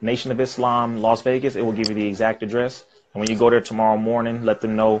Google Nation of Islam, Las Vegas, it will give you the exact address. And when you go there tomorrow morning, let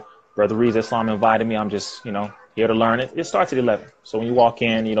them know, Brother Rizza Islam invited me. I'm just, here to learn it. It starts at 11. So when you walk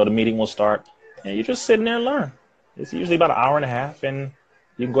in, the meeting will start. And you're just sitting there and learn. It's usually about an hour and a half. And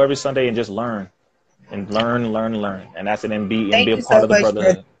you can go every Sunday and just learn. And learn. And that's it. And be a part of the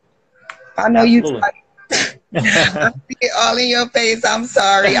brotherhood. I know you. I see it all in your face. I'm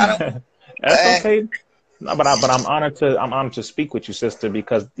sorry. I don't. That's okay. No, but I'm honored to speak with you, sister,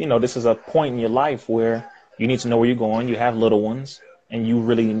 because this is a point in your life where you need to know where you're going. You have little ones, and you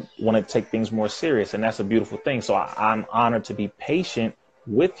really want to take things more serious, and that's a beautiful thing. So I'm honored to be patient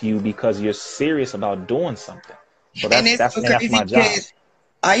with you because you're serious about doing something. So that's my job.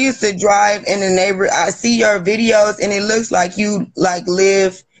 I used to drive in the neighborhood. I see your videos, and it looks like you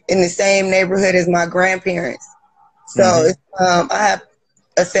live in the same neighborhood as my grandparents. So I have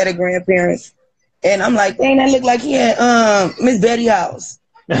a set of grandparents, and I'm like, dang, that look like he at Miss Betty house.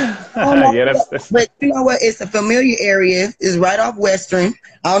 Yeah, but you know what? It's a familiar area. It's right off Western.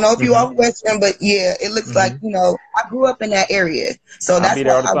 I don't know if you off Western, but yeah, it looks like I grew up in that area, so that's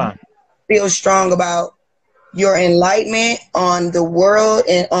why I feel strong about your enlightenment on the world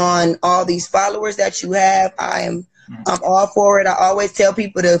and on all these followers that you have. I'm all for it. I always tell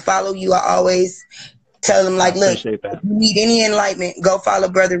people to follow you. I always tell them, like, look, if you need any enlightenment, go follow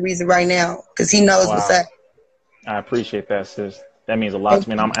Brother Rizza right now, because he knows what's up. I appreciate that, sis. That means a lot to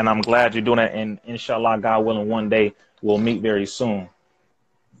me, and I'm glad you're doing it. And inshallah, God willing, one day we'll meet very soon.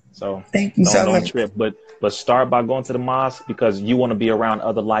 So thank you so much. Trip, but start by going to the mosque, because you want to be around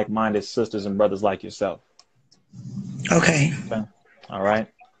other like-minded sisters and brothers like yourself. Okay. All right.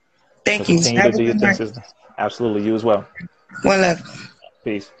 Thank you. Continue to do your thing, sister. Absolutely. You as well. One love.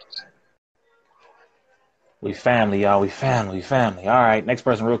 Peace. We family, y'all. We family. All right. Next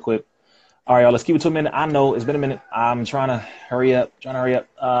person real quick. All right, y'all. Let's keep it to a minute. I know it's been a minute. I'm trying to hurry up.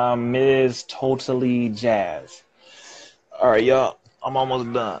 Ms. Totally Jazz. All right, y'all. I'm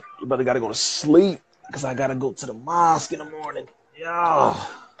almost done. You brother got to go to sleep because I got to go to the mosque in the morning. Y'all.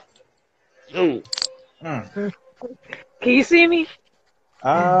 Can you see me?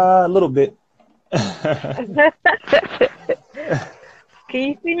 A little bit. Can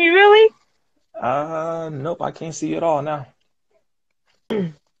you see me really? Nope, I can't see you at all now.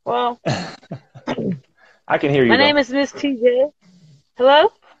 Well, I can hear you. My name is Miss TJ.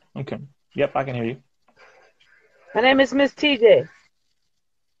 Hello? Okay. Yep, I can hear you. My name is Miss TJ.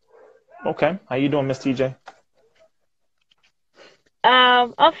 Okay. How you doing, Miss TJ?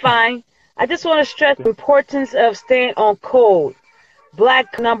 I'm fine. I just want to stress the importance of staying on code.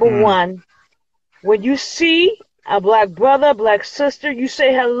 Black number one. When you see a black brother, black sister, you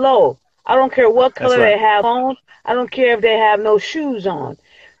say hello. I don't care what color they have on. I don't care if they have no shoes on.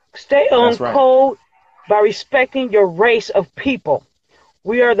 Stay on code by respecting your race of people.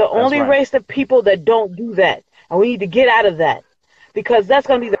 We are the only race of people that don't do that. And we need to get out of that, because that's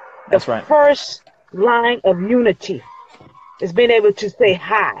going to be the first line of unity, is being able to say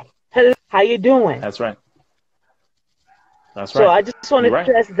hi. Hello, how you doing? That's right. So I just want to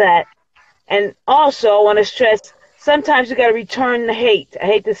stress that. And also I want to stress, sometimes you got to return the hate. I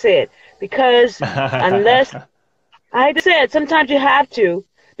hate to say it, because unless, I hate to say it, sometimes you have to,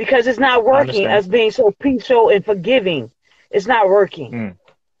 because it's not working as being so peaceful and forgiving. It's not working.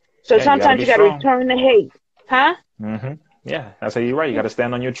 So sometimes you got to return the hate. Huh? Yeah, that's how you're right. You got to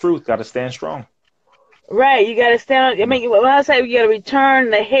stand on your truth. Got to stand strong. Right. You got to stand on, I mean, when I say you got to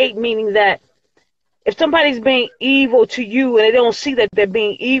return the hate, meaning that if somebody's being evil to you and they don't see that they're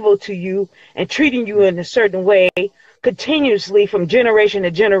being evil to you and treating you in a certain way continuously from generation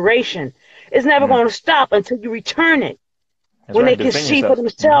to generation, it's never going to stop until you return it. When they can see for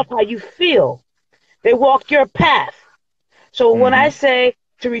themselves how you feel, they walk your path. So when I say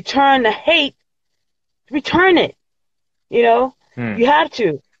to return the hate, return it. You know, you have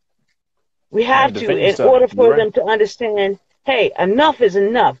to. We have to, in order for them to understand, hey, enough is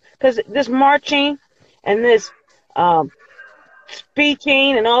enough. Because this marching and this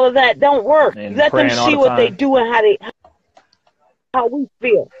speaking and all of that don't work. Let them see what they do and how they. how we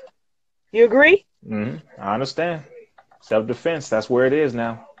feel. You agree? I understand. Self-defense, that's where it is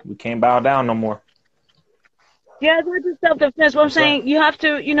now. We can't bow down no more. Yeah, it's not just self-defense. What I'm That's right. saying, you have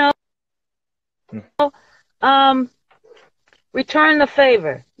to, um, return the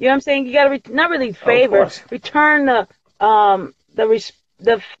favor. You know what I'm saying? You got to not really favor, return the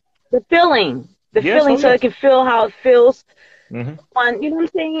feeling, Yes, so they can feel how it feels. On, you know what I'm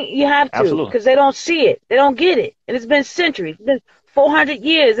saying? You have to, absolutely, because they don't see it, they don't get it, and it's been centuries, it's been 400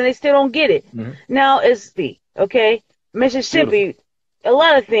 years, and they still don't get it. Now it's okay. Mississippi, a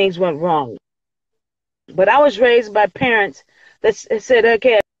lot of things went wrong, but I was raised by parents that said,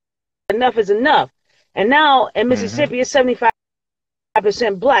 okay, enough is enough. And now in Mississippi, it's 75%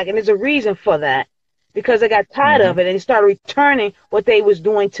 black, and there's a reason for that, because they got tired of it and they started returning what they was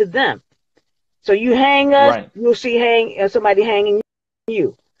doing to them. So you hang us, you'll see somebody hanging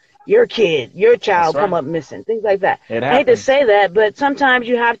you, your kid, your child come up missing, things like that. I hate to say that, but sometimes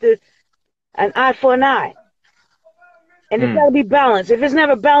you have to, an eye for an eye. And it's got to be balanced. If it's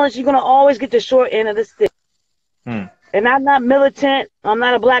never balanced, you're going to always get the short end of the stick. And I'm not militant. I'm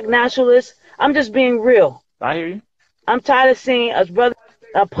not a black nationalist. I'm just being real. I hear you. I'm tired of seeing us brothers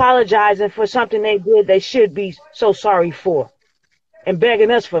apologizing for something they did they should be so sorry for and begging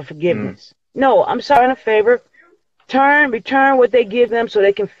us for forgiveness. No, I'm sorry in a favor. Return what they give them so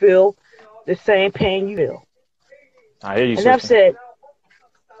they can feel the same pain you feel. I hear you, Enough said.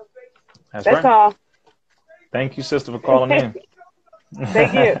 That's right. All. Thank you, sister, for calling in.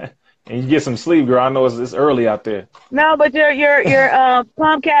 Thank you. And you get some sleep, girl. I know it's early out there. No, but your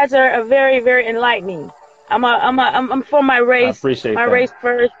Comcats are very, very enlightening. I'm for my race. I appreciate my that. race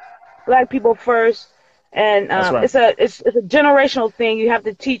first, black people first, and it's a generational thing. You have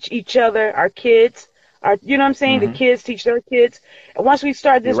to teach each other, our kids, you know what I'm saying? The kids teach their kids, and once we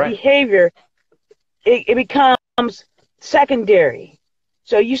start this behavior, it becomes secondary.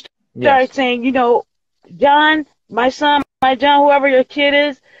 So you start saying, John, my son, my John, whoever your kid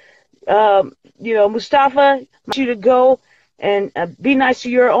is, Mustafa, I want you to go and be nice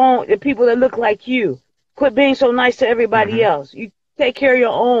to the people that look like you. Quit being so nice to everybody else. You take care of your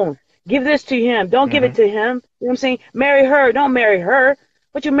own. Give this to him. Don't give it to him. You know what I'm saying? Marry her. Don't marry her.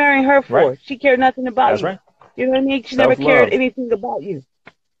 What you marrying her for? Right. She cared nothing about you. Right. You know what I mean? She never cared anything about you.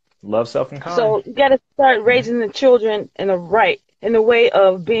 Love, self, and kind. So you got to start raising the children in the way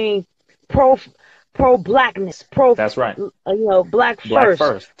of being pro-blackness, That's right. Black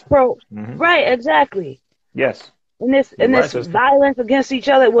first. Right, exactly. Yes. And this violence against each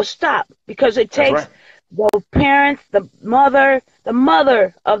other will stop, because it takes the parents, the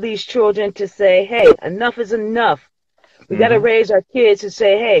mother of these children to say, hey, enough is enough. We got to raise our kids to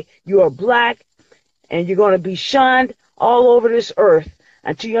say, hey, you are black and you're going to be shunned all over this earth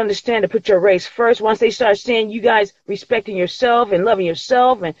until you understand to put your race first. Once they start seeing you guys respecting yourself and loving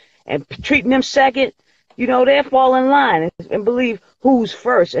yourself and treating them second, they'll fall in line and believe who's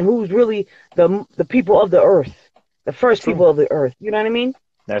first and who's really the people of the earth, the first people of the earth. You know what I mean?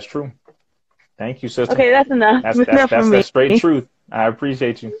 That's true. Thank you, sister. Okay, that's enough. That's straight truth. I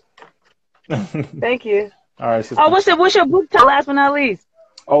appreciate you. Thank you. All right, sister. Oh, what's your book title, last but not least?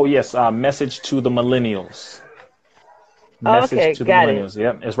 Oh, yes. Message to the Millennials. Message to the Millennials.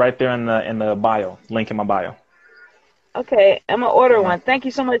 Yep. It's right there in the bio. Link in my bio. Okay. I'm going to order one. Thank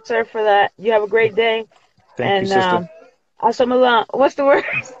you so much, sir, for that. You have a great day. Thank you, sister. What's the word?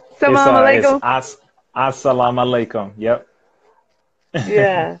 Assalamu alaikum. Assalamu alaikum. Yep.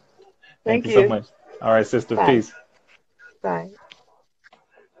 Yeah. Thank you so much. All right, sister. Bye. Peace. Bye.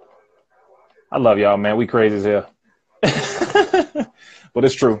 I love y'all, man. We crazy as hell. But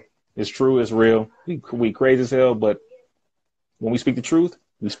it's true. It's true. It's real. We crazy as hell, but when we speak the truth,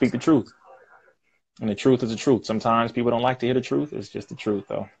 we speak the truth. And the truth is the truth. Sometimes people don't like to hear the truth. It's just the truth,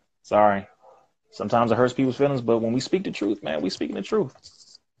 though. Sorry. Sometimes it hurts people's feelings, but when we speak the truth, man, we speaking the truth.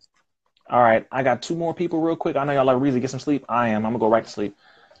 All right. I got 2 more people real quick. I know y'all like Rizza, get some sleep. I am. I'm going to go right to sleep.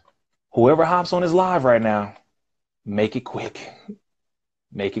 Whoever hops on this live right now, make it quick.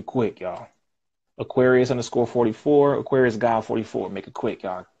 Make it quick, y'all. Aquarius_44, Aquarius God 44. Make it quick,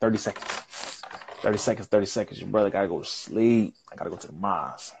 y'all. 30 seconds. 30 seconds, 30 seconds. Your brother got to go to sleep. I got to go to the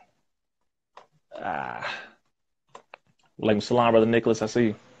mosque. Walaikum salam, Brother Nicholas. I see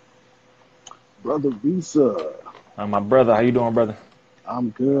you. Brother Rizza. My brother. How you doing, brother?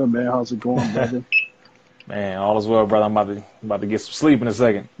 I'm good, man. How's it going, brother? Man, all is well, brother. I'm about to get some sleep in a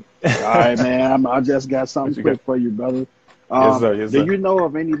second. All right, man. I just got something quick for you, brother. Yes, sir. Yes, sir. Do you know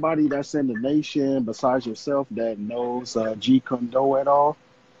of anybody that's in the nation besides yourself that knows G. Kundo at all?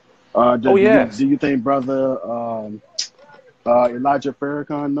 Yes. Do you think Brother Elijah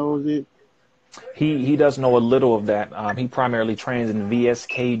Farrakhan knows it? He does know a little of that. He primarily trains in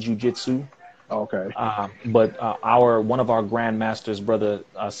VSK Jiu-Jitsu. Okay. But one of our grandmasters, brother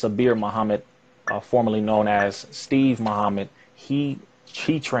Sabir Muhammad, formerly known as Steve Muhammad, he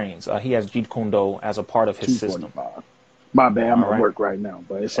trains. He has Jeet Kune Do as a part of his system. 245. My bad, I'm All at right, work right now,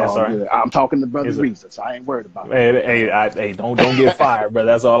 but it's that's all all right. good. I'm talking to Brother Is it? Rizza, so I ain't worried about it. Hey, don't get fired, brother.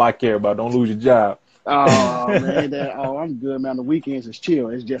 That's all I care about. Don't lose your job. Oh man, I'm good, man. The weekends is chill.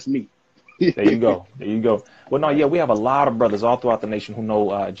 It's just me. There you go. There you go. Well, no, Right. yeah, we have a lot of brothers all throughout the nation who know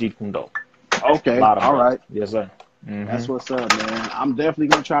Jeet Kune Do. A Okay. lot of All brothers. right. Yes, sir. That's what's up, man. I'm definitely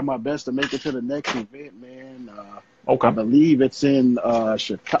gonna try my best to make it to the next event, man. I Okay. believe it's in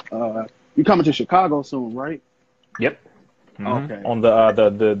Chicago. You coming to Chicago soon, right? Yep. Okay. On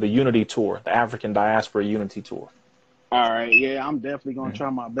the Unity tour, the African Diaspora Unity tour. All right. Yeah, I'm definitely gonna try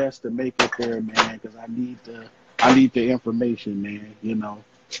my best to make it there, man, because I need the information, man. You know.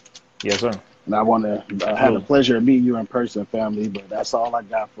 Yes, sir. And I want to have the Absolutely. pleasure of meeting you in person, family. But that's all I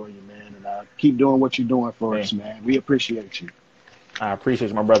got for you, man. And keep doing what you're doing for Hey, us, man. We appreciate you. I appreciate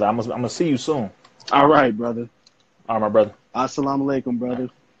you, my brother. I'm gonna see you soon. All right, brother. All right, my brother. Assalamu alaikum, All right. brother.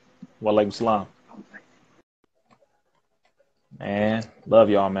 Wa alaikum salam. Man, love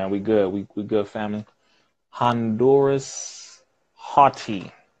y'all, man. We good. We good, family. Honduras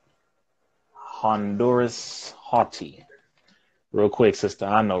Haughty. Honduras Haughty. Real quick, sister.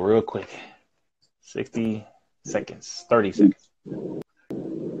 I know, real quick. 60 seconds. 30 seconds.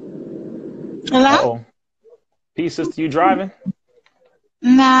 Hello? Uh-oh. Peace, sister. You driving?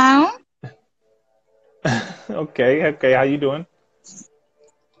 No. Okay. How you doing?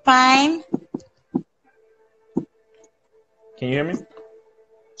 Fine. Can you hear me?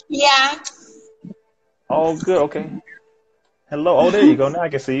 Yeah. Oh, good. Okay. Hello. Oh, there you go. Now I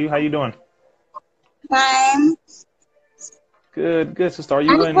can see you. How you doing? Fine. Good, sister. Are I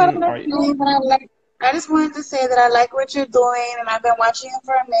you just in? wanted Are to you, say that I just wanted to say that I like what you're doing, and I've been watching you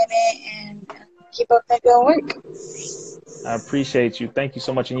for a minute, and keep up that good work. I appreciate you. Thank you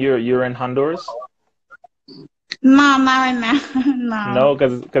so much. And you're in Honduras? No, not right now. No. No,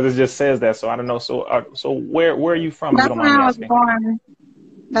 because it just says that. So I don't know. So where are you from? If you That's don't where mind me I was asking. born.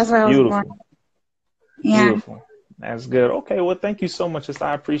 That's where I was born. Beautiful, Yeah. beautiful. That's good. Okay. Well, thank you so much, sister.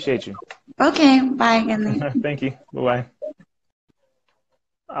 I appreciate you. Okay. Bye. Good night. Thank you. Bye bye.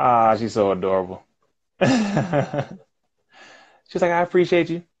 Ah, she's so adorable. She's like, I appreciate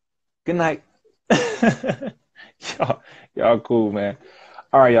you. Good night. y'all cool, man.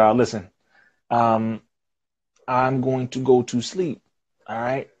 All right, y'all. Listen. Um, I'm going to go to sleep. All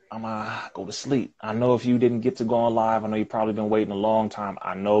right. I'm gonna go to sleep. I know if you didn't get to go on live, I know you've probably been waiting a long time.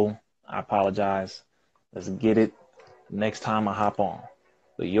 I know. I apologize. Let's get it next time I hop on.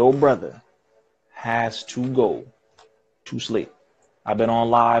 But your brother has to go to sleep. I've been on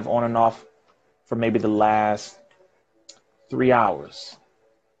live on and off for maybe the last 3 hours.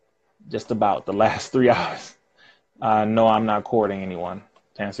 Just about the last 3 hours. No, I'm not courting anyone,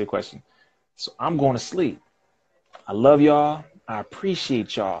 to answer your question. So I'm going to sleep. I love y'all. I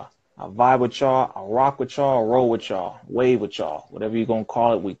appreciate y'all. I vibe with y'all. I rock with y'all. Roll with y'all. Wave with y'all. Whatever you're going to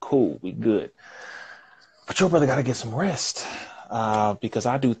call it, we cool. We good. But your brother got to get some rest because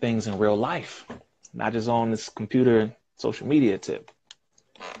I do things in real life, not just on this computer social media tip.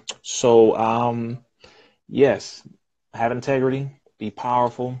 So, yes, have integrity. Be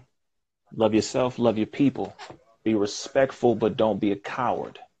powerful. Love yourself. Love your people. Be respectful, but don't be a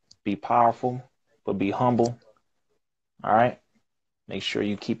coward. Be powerful, but be humble. All right? Make sure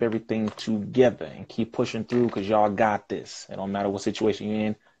you keep everything together and keep pushing through because y'all got this. It don't matter what situation you're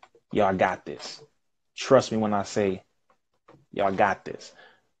in. Y'all got this. Trust me when I say y'all got this.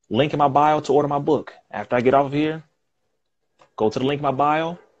 Link in my bio to order my book. After I get off of here, go to the link in my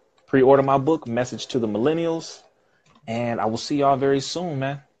bio, pre-order my book, Message to the Millennials, and I will see y'all very soon,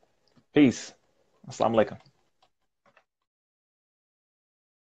 man. Peace. Assalamu alaikum.